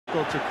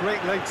Gone to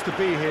great lengths to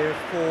be here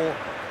for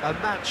a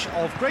match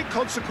of great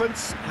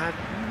consequence and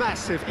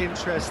massive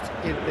interest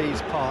in these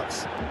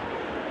parts.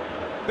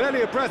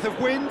 Barely a breath of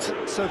wind,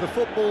 so the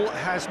football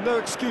has no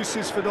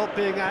excuses for not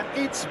being at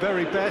its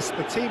very best.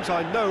 The teams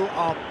I know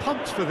are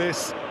pumped for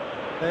this.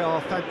 They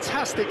are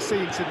fantastic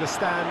scenes in the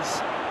stands.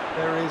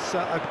 There is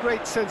a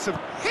great sense of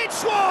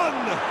hits one!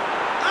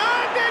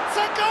 And it's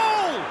a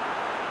goal!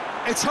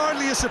 It's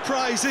hardly a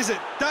surprise, is it?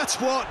 That's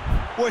what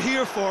we're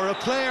here for, a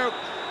player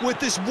with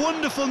this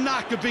wonderful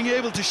knack of being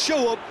able to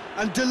show up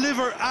and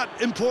deliver at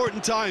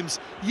important times.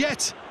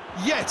 Yet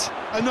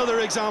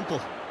another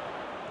example.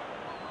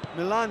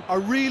 Milan are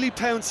really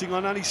pouncing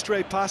on any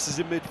stray passes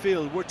in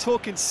midfield. We're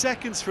talking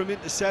seconds from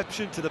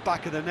interception to the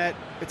back of the net.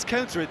 It's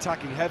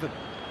counter-attacking heaven.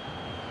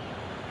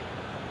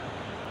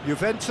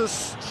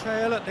 Juventus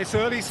trail at this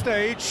early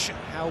stage.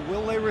 How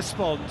will they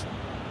respond?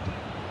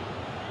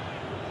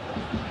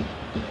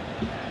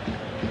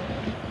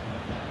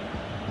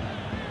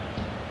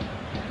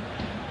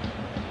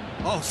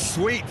 Oh,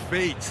 sweet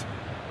feet.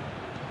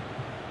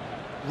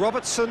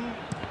 Robertson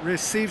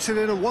receives it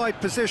in a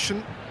wide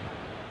position.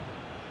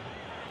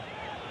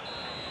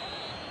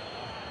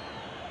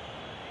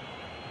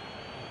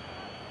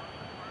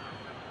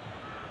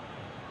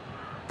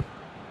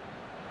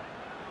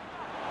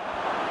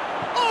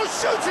 Oh,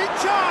 shooting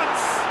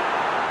chance!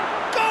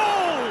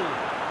 Goal!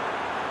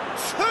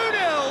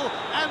 2-0,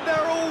 and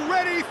they're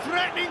already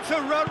threatening to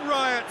run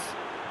riot.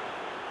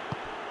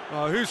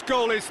 Oh, whose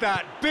goal is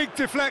that? Big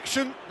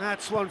deflection.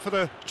 That's one for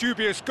the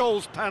dubious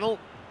goals panel.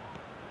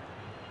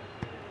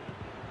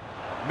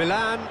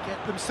 Milan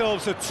get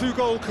themselves a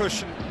 2-goal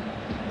cushion.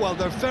 Well,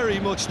 they're very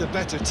much the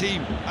better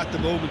team at the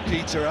moment,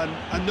 Peter,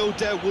 and no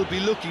doubt will be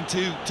looking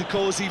to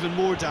cause even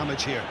more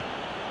damage here.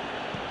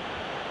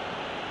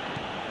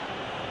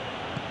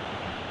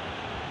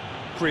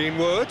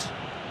 Greenwood.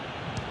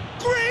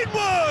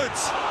 Greenwood!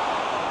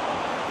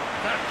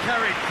 That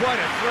carried quite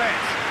a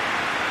threat.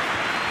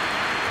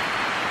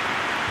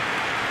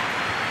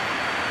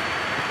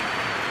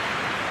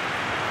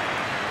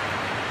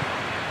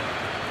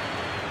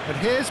 And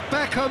here's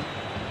Beckham,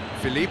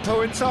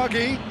 Filippo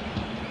Inzaghi,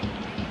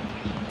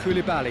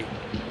 Koulibaly.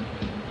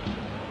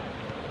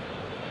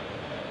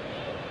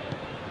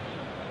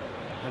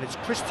 And it's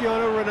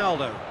Cristiano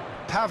Ronaldo.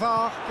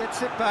 Pavard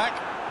gets it back.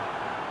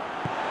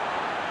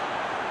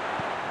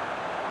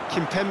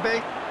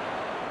 Kimpembe.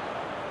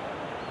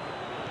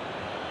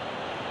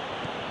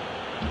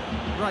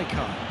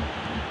 Rijkaard.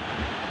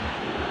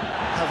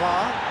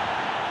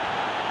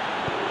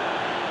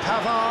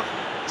 Pavard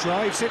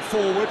drives it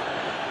forward.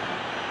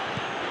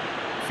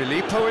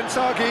 Filippo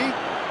Inzaghi.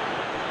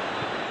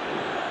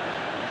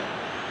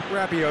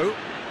 Rabiot.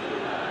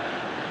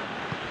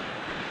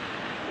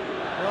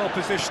 Well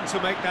positioned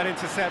to make that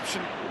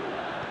interception.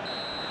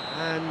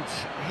 And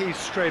he's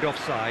straight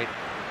offside.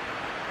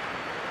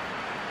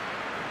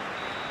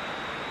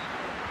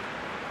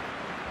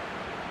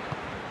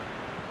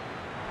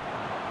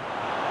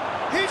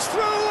 He's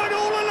through and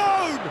all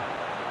alone!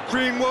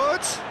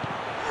 Greenwood.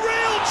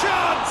 Real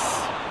chance!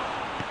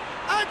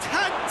 And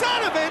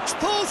Handanovic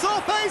pulls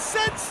off a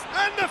sense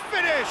and the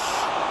finish!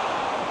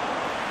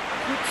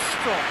 Good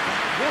stop,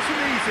 wasn't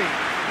easy.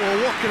 Well,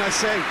 what can I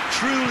say?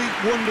 Truly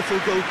wonderful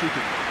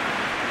goalkeeping.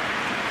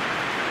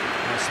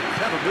 There's some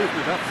clever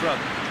movement up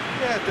front.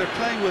 Yeah, they're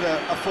playing with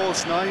a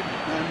false nine,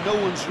 and no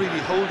one's really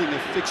holding a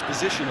fixed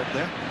position up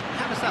there.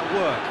 How does that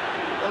work?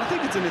 Well, I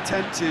think it's an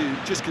attempt to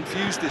just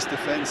confuse this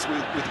defence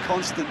with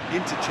constant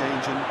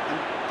interchange and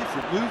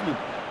different movement.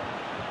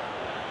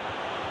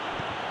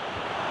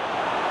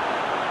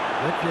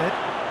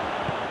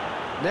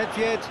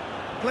 Nedved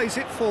plays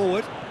it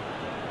forward.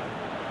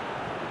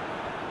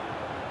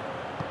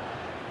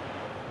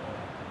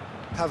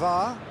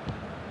 Pavard.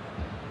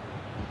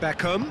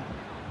 Beckham.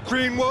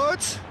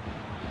 Greenwood.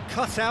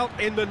 Cut out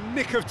in the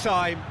nick of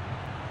time.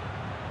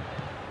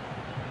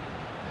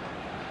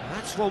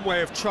 That's one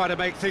way of trying to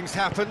make things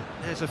happen.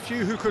 There's a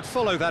few who could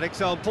follow that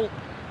example.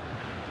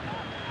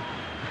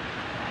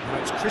 Now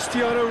it's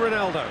Cristiano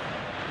Ronaldo.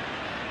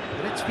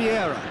 And it's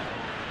Vieira.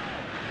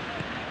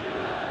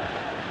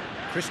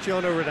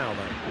 Cristiano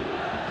Ronaldo.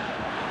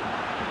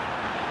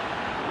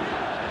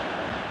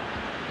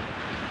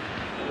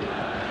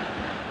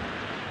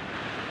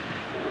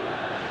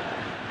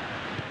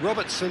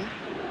 Robertson.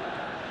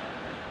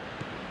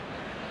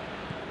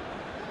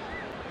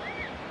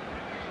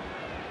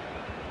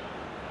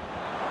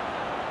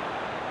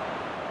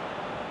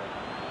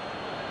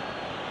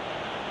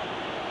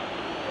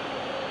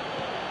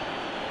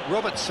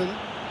 Robertson.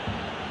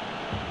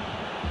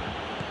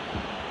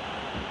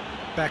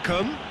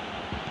 Beckham.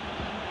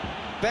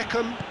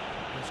 Beckham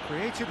has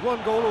created one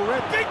goal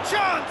already. Big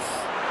chance!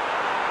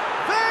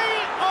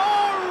 They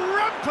are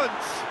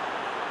rampant!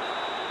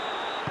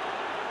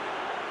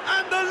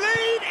 And the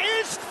lead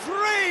is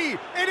 3!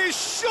 It is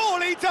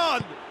surely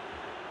done!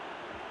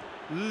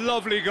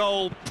 Lovely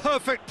goal,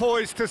 perfect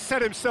poise to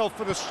set himself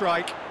for the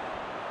strike. 3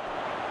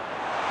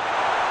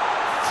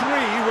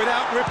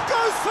 without rip,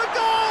 goes for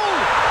goal!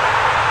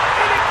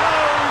 In it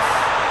goes!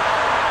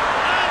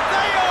 And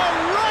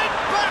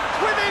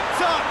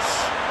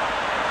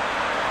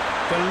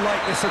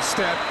lightness of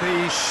step,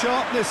 the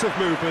sharpness of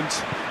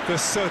movement, the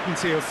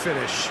certainty of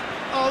finish.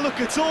 Oh,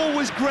 look, it's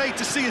always great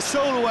to see a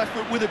solo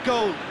effort with a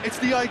goal. It's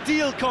the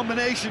ideal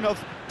combination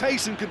of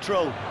pace and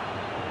control.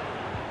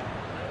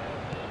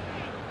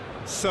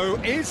 So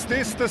is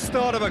this the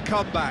start of a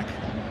comeback?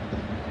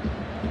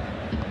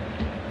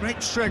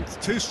 Great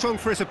strength, too strong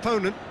for his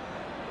opponent.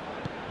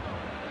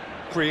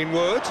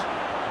 Greenwood.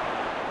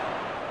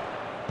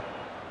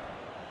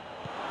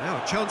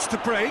 Now a chance to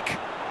break.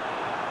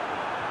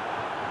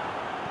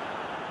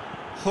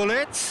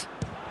 Gullit.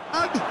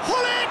 And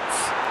Gullit!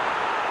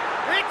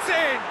 It's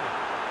in!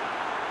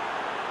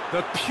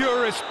 The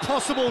purest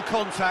possible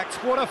contact.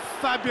 What a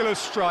fabulous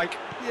strike.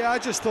 Yeah, I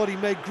just thought he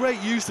made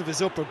great use of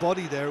his upper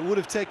body there. It would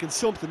have taken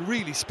something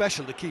really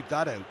special to keep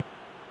that out.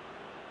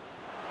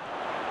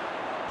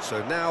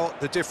 So now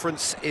the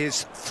difference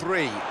is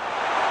 3.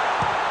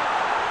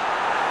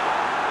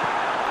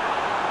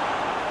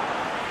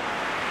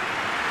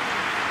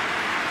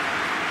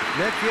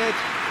 Nedved,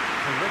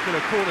 a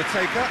regular corner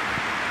taker.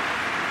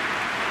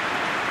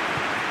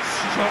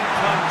 Strong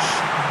punch.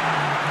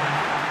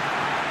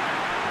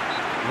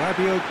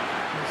 Rabiot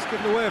has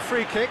given away a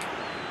free kick.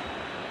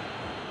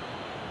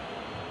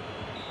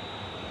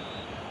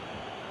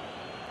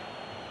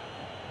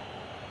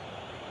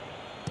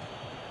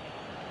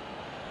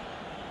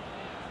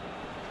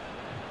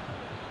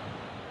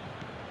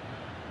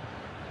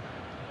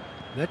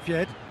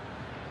 Nedved.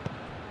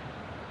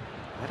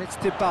 And it's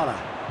Dybala.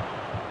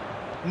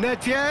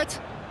 Nedved.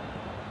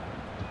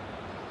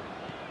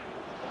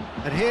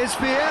 And here's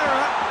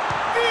Vieira.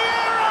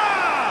 Vieira!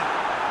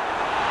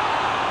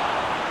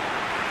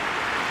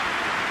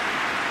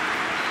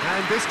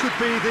 And this could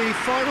be the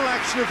final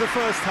action of the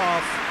first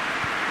half.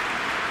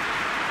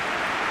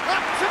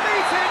 Up to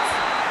meet it!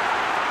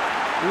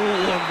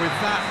 Ooh, and with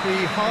that,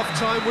 the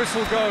half-time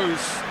whistle goes.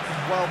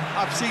 Well,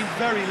 I've seen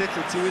very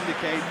little to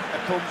indicate a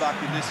comeback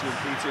in this one,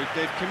 Peter.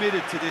 They've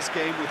committed to this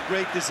game with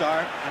great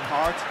desire and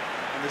heart,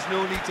 and there's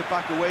no need to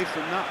back away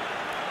from that.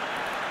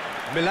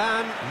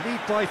 Milan lead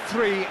by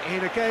 3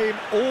 in a game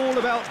all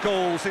about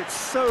goals. It's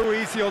so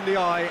easy on the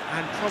eye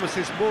and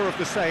promises more of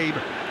the same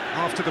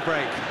after the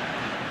break.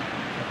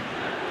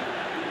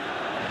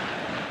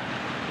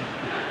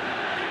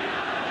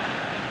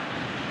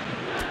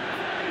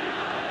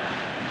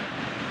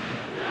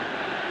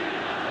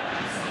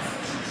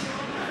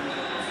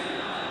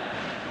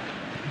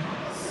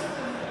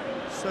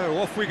 So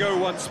off we go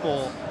once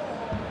more.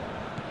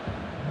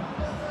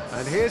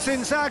 And here's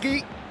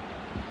Inzaghi.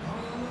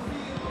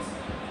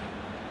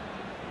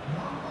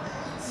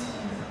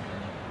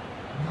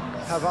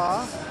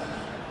 Pavard.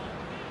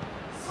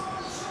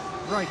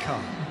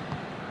 Rijkaard.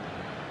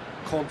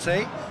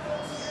 Conte.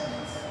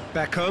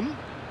 Beckham.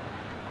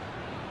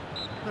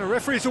 The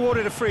referee's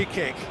awarded a free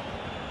kick.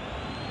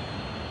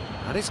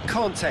 And it's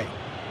Conte.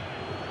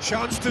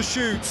 Chance to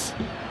shoot.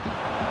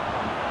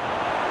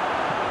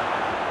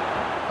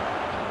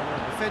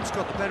 Defence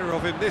got the better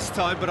of him this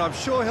time, but I'm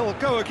sure he'll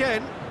go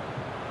again.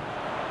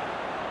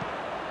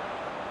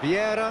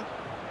 Vieira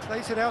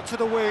plays it out to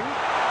the wing.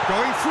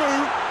 Going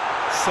through.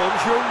 Son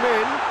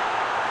Heung-min.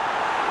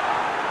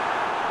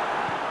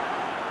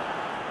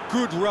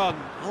 Good run,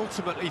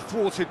 ultimately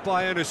thwarted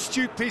by an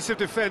astute piece of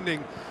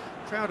defending.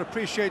 Crowd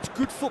appreciates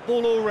good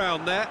football all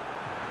round there.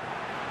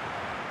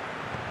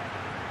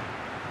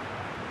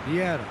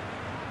 Vieira.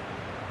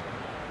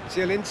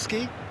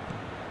 Zielinski.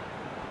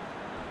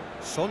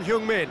 Son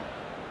Heung-min.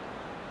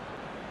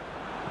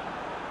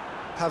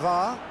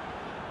 Pavard.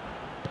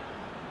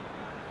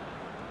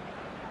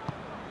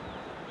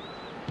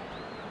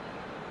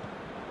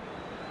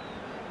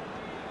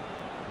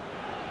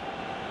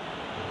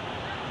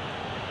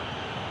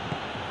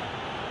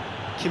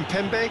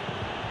 Kimpembe.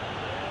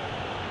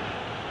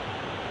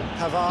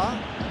 Pavard.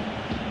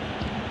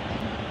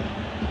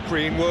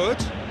 Greenwood.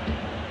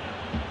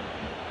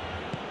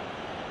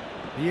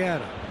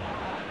 Vieira.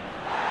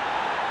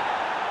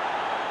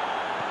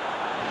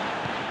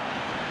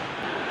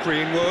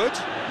 Greenwood.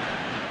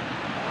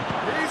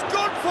 He's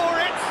gone for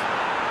it!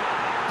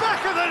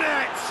 Back of the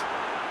net!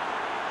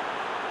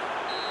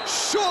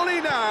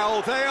 Surely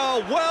now they are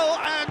well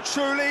and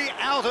truly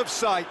out of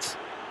sight.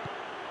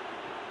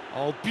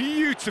 Oh,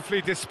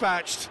 beautifully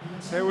dispatched.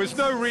 There was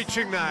no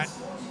reaching that.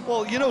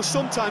 Well, you know,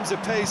 sometimes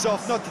it pays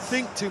off not to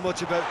think too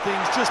much about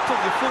things, just put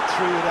your foot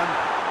through it, and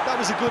that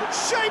was a good...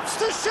 Shapes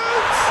to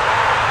shoot!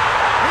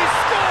 He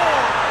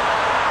scored!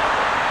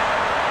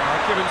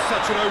 Given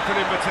such an open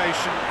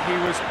invitation, he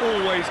was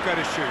always going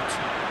to shoot.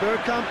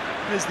 Bergkamp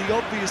is the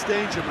obvious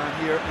danger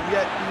man here, and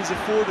yet he was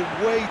afforded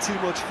way too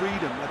much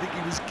freedom. I think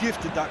he was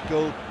gifted that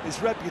goal.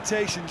 His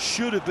reputation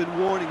should have been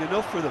warning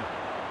enough for them.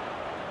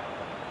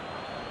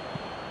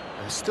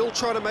 They're still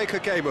trying to make a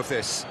game of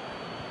this.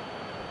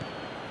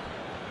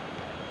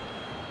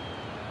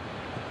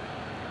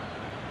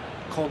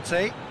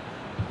 Conte.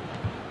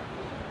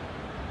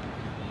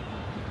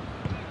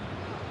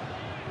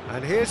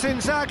 And here's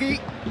Inzaghi.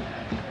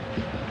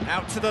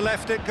 Out to the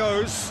left it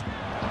goes.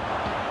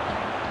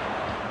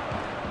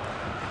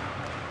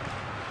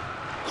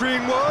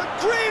 Greenwood.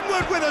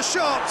 Greenwood with a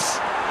shot!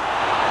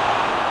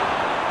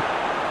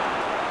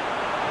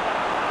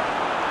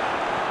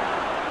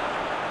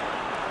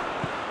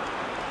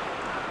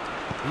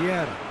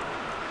 Vieira.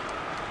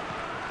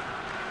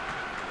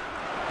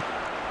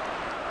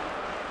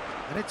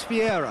 And it's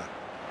Vieira.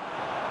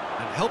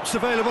 And help's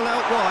available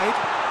out wide.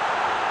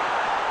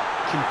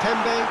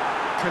 Kimpembe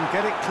can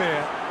get it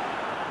clear.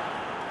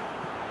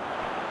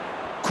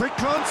 Quick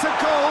glance at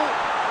goal.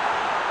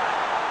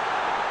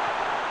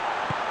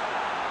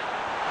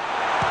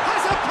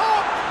 Has a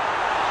pop!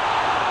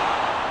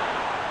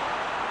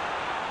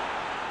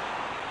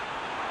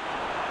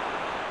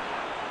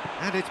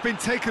 And it's been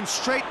taken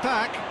straight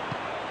back.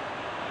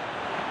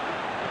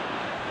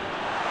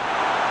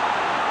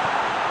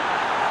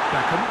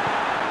 Beckham.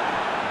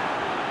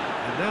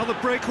 And now the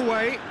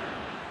breakaway.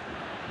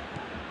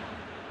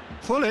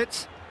 Pull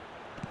it.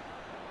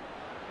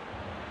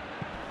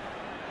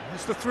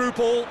 There's the through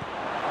ball.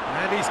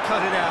 And he's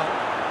cut it out.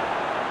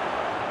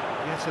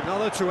 Yet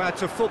another to add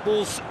to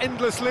football's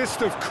endless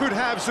list of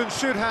could-haves and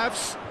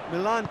should-haves.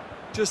 Milan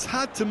just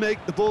had to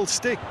make the ball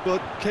stick,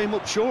 but came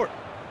up short.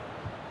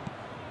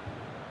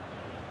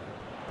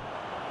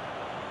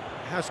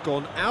 Has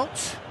gone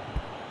out.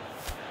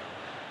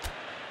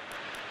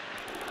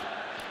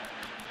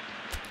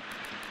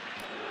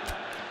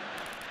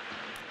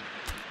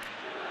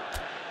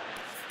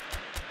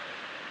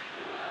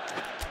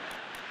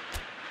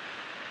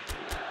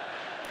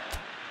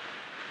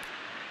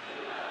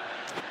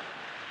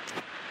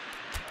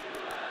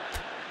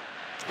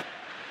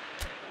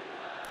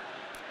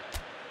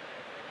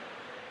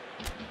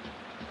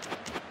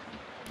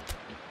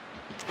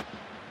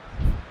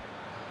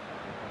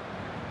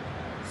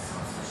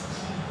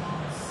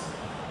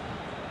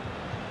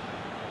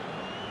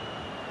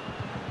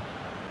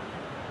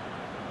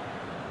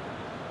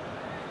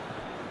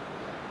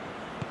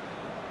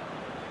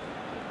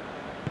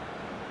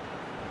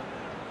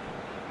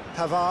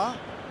 Pavard.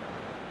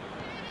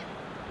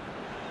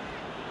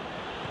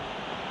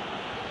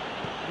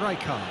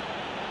 Rijkaard.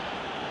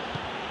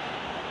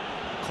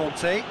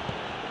 Conte.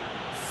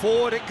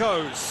 Forward it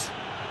goes.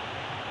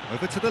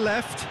 Over to the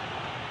left.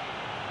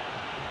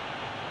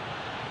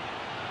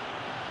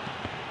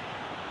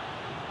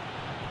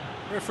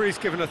 Referee's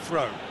given a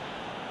throw.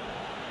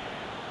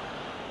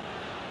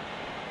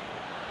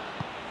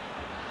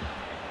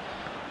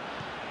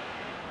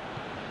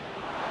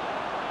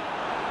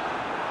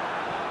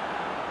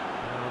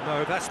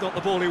 No, that's not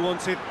the ball he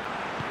wanted.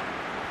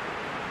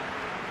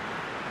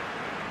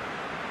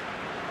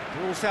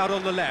 Ball's out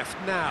on the left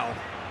now.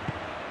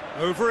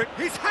 Over it,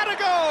 he's had a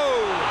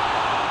go!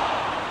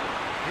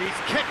 He's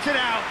kept it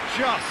out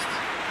just.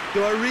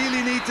 Do I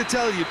really need to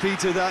tell you,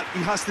 Peter, that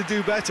he has to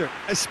do better,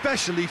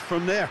 especially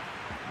from there?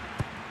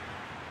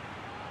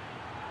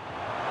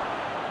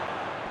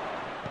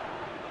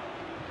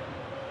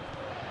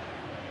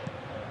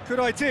 Good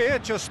idea,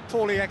 just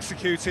poorly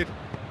executed.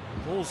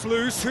 Ball's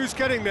loose, who's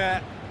getting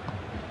there?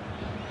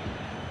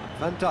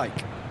 Van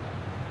Dijk.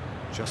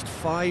 Just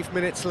 5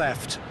 minutes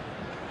left.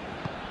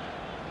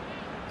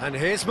 And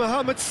here's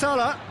Mohamed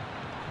Salah.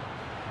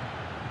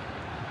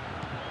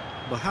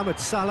 Mohamed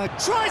Salah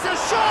tries a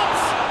shot!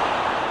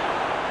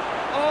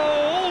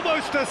 Oh,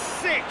 almost a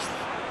sixth!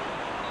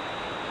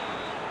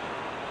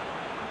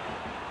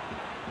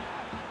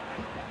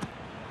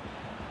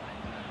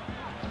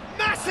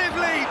 Massive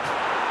leap!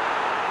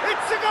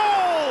 It's a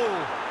goal!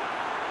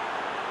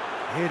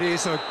 It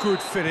is a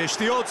good finish.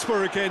 The odds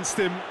were against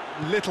him.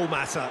 Little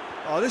matter.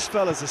 Oh, this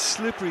fella's as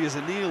slippery as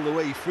an eel the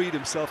way he freed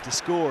himself to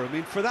score. I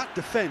mean, for that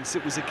defence,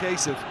 it was a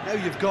case of, now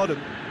you've got him,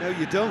 now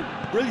you don't.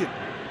 Brilliant.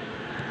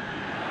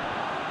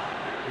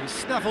 He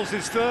snaffles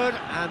his third,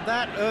 and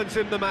that earns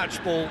him the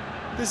match ball.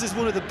 This is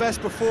one of the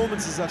best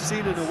performances I've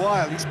seen in a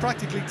while. He's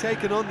practically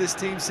taken on this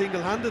team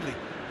single-handedly,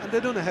 and they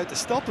don't know how to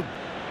stop him.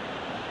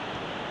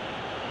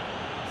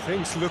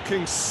 Things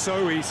looking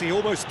so easy,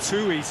 almost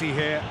too easy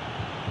here.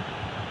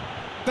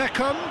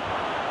 Beckham.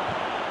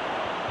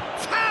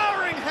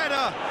 Towering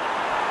header.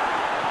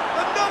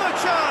 Another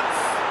chance.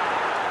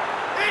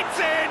 It's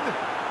in.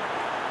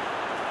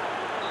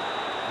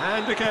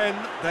 And again,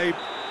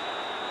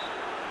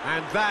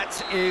 and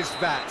that is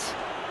that.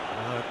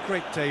 A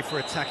great day for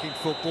attacking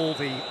football.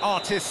 The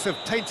artists have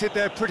painted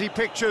their pretty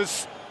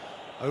pictures.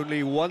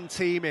 Only one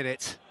team in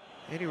it.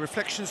 Any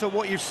reflections on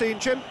what you've seen,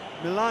 Jim?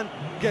 Milan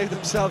gave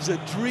themselves a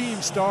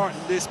dream start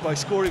in this by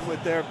scoring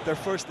with their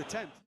first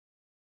attempt.